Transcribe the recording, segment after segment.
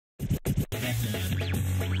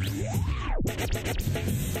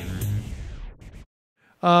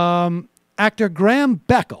Actor Graham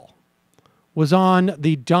Beckel was on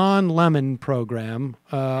the Don Lemon program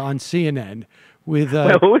on CNN with...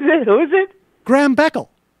 Wait, who is it? Who is it? Graham Beckel.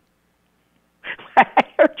 I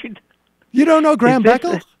heard you... You don't know Graham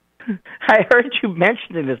Beckel? I heard you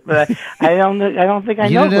mentioning this, but I don't think I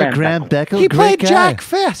know Graham Beckel. He played Jack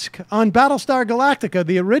Fisk on Battlestar Galactica,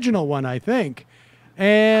 the original one, I think,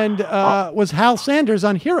 and was Hal Sanders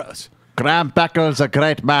on Heroes. Graham Beckel's a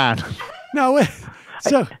great man. No,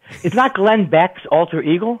 so it's not Glenn Beck's alter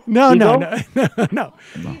ego. No.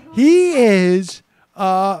 He is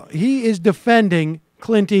defending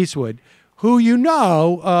Clint Eastwood, who you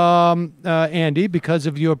know, Andy, because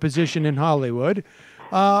of your position in Hollywood.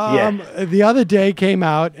 Yes. The other day came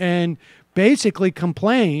out and basically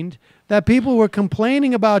complained that people were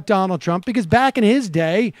complaining about Donald Trump because back in his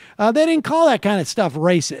day, they didn't call that kind of stuff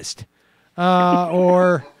racist.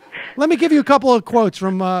 Or let me give you a couple of quotes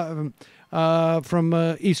from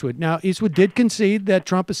Eastwood. Now, Eastwood did concede that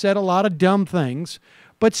Trump has said a lot of dumb things,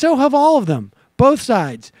 but so have all of them, both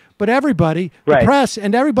sides. But everybody, the press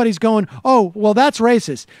and everybody's going, oh, well, that's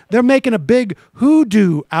racist. They're making a big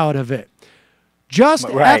hoodoo out of it. Just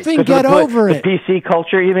effing get over it. The PC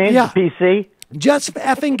culture, you mean? Yeah. The PC? Just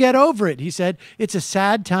effing get over it. He said, it's a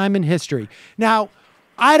sad time in history. Now,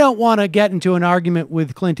 I don't want to get into an argument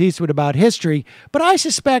with Clint Eastwood about history, but I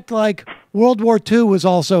suspect like World War II was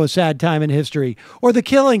also a sad time in history, or the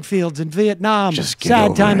killing fields in Vietnam,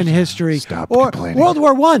 sad time in history, or World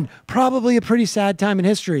War I, probably a pretty sad time in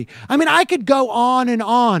history. I mean, I could go on and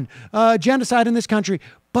on, genocide in this country,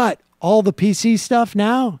 but all the PC stuff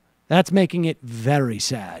now, that's making it very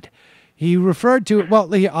sad. He referred to it, well,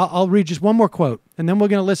 I'll read just one more quote, and then we're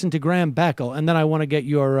going to listen to Graham Beckel, and then I want to get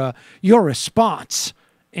your response,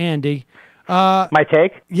 Andy. My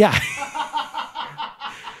take? Yeah.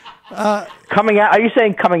 Coming out? Are you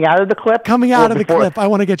saying coming out of the clip? Coming out of the clip. I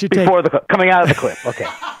want to get your take. Coming out of the clip. Okay.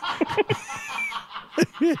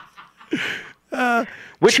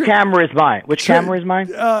 Which camera is mine? Which camera is mine?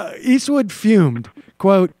 Eastwood fumed.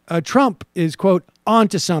 Quote, Trump is, quote,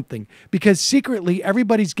 onto something because secretly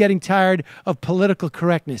everybody's getting tired of political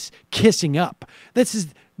correctness, kissing up. That's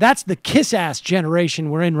the kiss-ass generation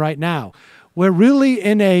we're in right now. We're really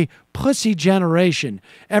in a pussy generation.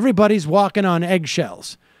 Everybody's walking on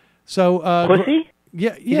eggshells. So pussy?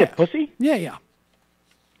 Yeah. You get pussy? Yeah.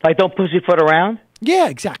 Like don't pussyfoot around? Yeah,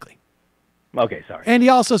 exactly. Okay, sorry. And he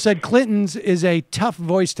also said Clinton's is a tough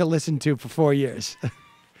voice to listen to for 4 years.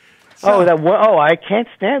 I can't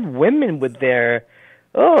stand women with their.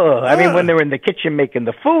 I mean, when they're in the kitchen making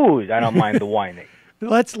the food, I don't mind the whining.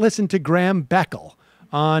 Let's listen to Graham Beckel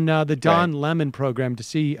on the Don Lemon program to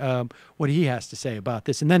see what he has to say about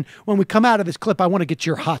this. And then when we come out of this clip, I want to get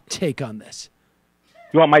your hot take on this.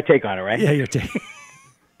 You want my take on it, right? Yeah, your take.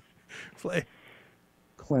 Play.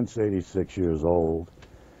 Clint's 86 years old,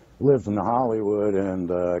 lives in Hollywood,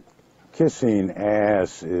 and kissing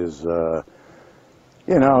ass is,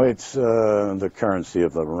 it's the currency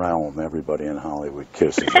of the realm. Everybody in Hollywood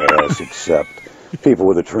kisses ass except people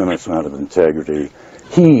with a tremendous amount of integrity.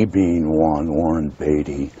 He being one, Warren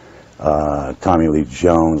Beatty, Tommy Lee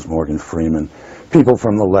Jones, Morgan Freeman, people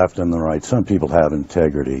from the left and the right. Some people have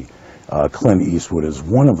integrity. Clint Eastwood is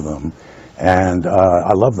one of them. And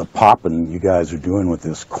I love the popping you guys are doing with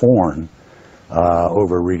this corn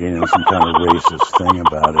over reading in some kind of racist thing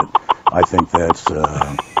about it. I think that's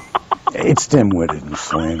it's dim-witted and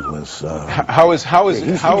slanderous. How is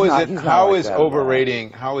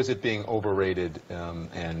it being overrated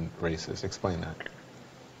and racist? Explain that.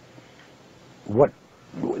 What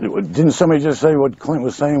didn't somebody just say what Clint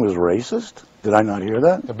was saying was racist? Did I not hear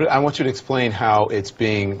that? But I want you to explain how it's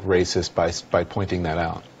being racist by pointing that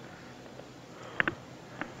out.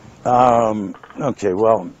 Okay,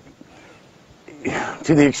 well,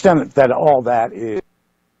 to the extent that all that is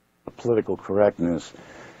political correctness,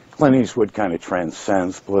 Clint Eastwood kind of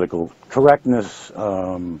transcends political correctness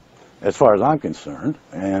as far as I'm concerned.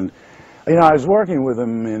 And, I was working with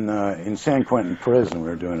him in San Quentin prison. We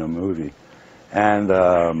were doing a movie. And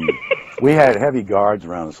we had heavy guards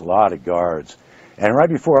around us, a lot of guards. And right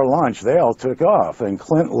before lunch, they all took off. And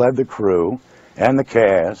Clint led the crew and the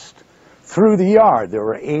cast through the yard. There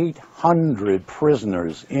were 800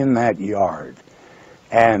 prisoners in that yard.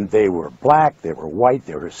 And they were black, they were white,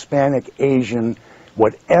 they were Hispanic, Asian,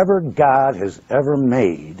 whatever God has ever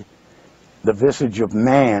made, the visage of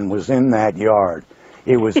man was in that yard.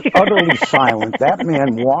 It was utterly silent. That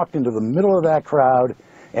man walked into the middle of that crowd,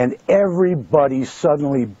 and everybody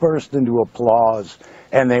suddenly burst into applause,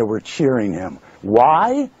 and they were cheering him.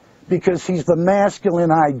 Why? Because he's the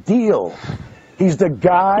masculine ideal. He's the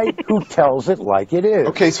guy who tells it like it is.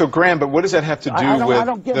 Okay, so Graham, but what does that have to do I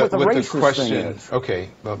don't get what the with the racist question? thing is. Okay,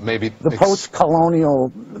 well, maybe The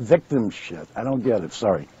post-colonial victim shit. I don't get it.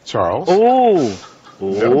 Sorry. Charles. Oh.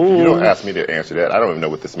 No, you don't ask me to answer that. I don't even know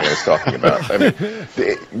what this man is talking about. I mean,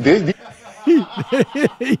 There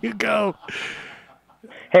you go.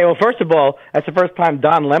 Hey, well, first of all, that's the first time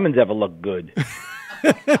Don Lemon's ever looked good.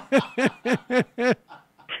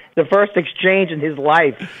 The first exchange in his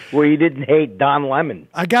life where he didn't hate Don Lemon.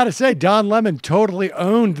 I got to say, Don Lemon totally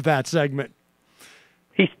owned that segment.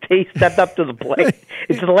 He stepped up to the plate.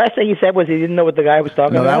 It's the last thing he said was he didn't know what the guy was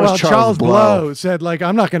talking about. that was Charles Blow said, like,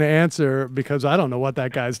 I'm not going to answer because I don't know what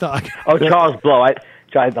that guy's talking about. Oh, Charles Blow. I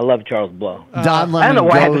love Charles Blow. Don Lemon I don't know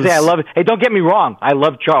why I have to say I goes- love it. Hey, don't get me wrong. I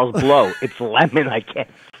love Charles Blow. It's Lemon. I can't.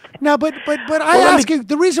 No, but I ask you,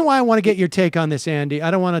 the reason why I want to get your take on this, Andy,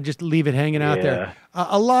 I don't want to just leave it hanging out there.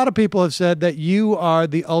 A lot of people have said that you are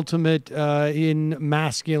the ultimate in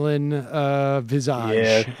masculine visage.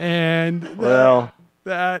 Yes. And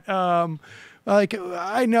like,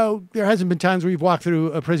 I know there hasn't been times where you've walked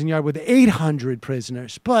through a prison yard with 800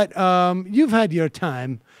 prisoners, but you've had your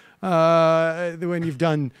time when you've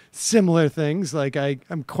done similar things. Like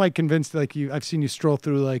I'm quite convinced, like I've seen you stroll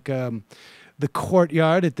through like the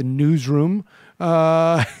courtyard at the newsroom.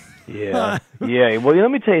 Yeah. Well,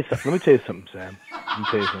 let me tell you something, Sam.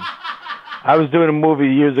 I was doing a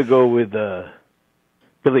movie years ago with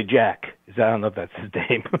Billy Jack. I don't know if that's his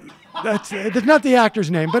name. That's not the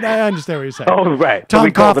actor's name, but I understand what you're saying. Oh, right. Tom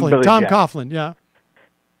We called him Billy Coughlin. Jack. Coughlin, yeah.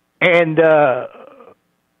 And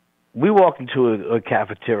we walked into a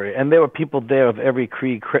cafeteria, and there were people there of every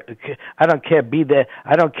creed. I don't care. Be there.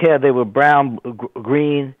 I don't care. They were brown,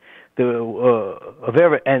 green. They were of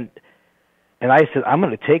every. And I said, I'm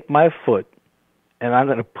going to take my foot, and I'm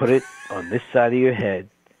going to put it on this side of your head.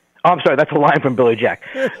 Oh, I'm sorry. That's a line from Billy Jack.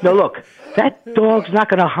 No, look, that dog's not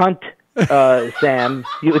going to hunt, Sam.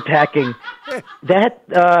 You attacking that.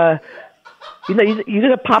 You're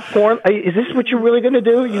going to pop corn? Is this what you're really going to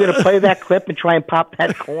do? You're going to play that clip and try and pop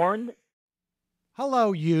that corn?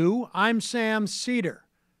 Hello, you. I'm Sam Seder.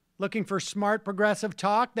 Looking for smart progressive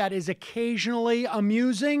talk that is occasionally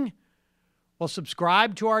amusing? Well,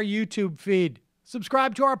 subscribe to our YouTube feed.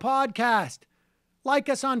 Subscribe to our podcast. Like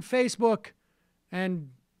us on Facebook.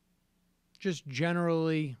 And just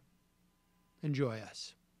generally enjoy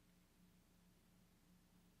us.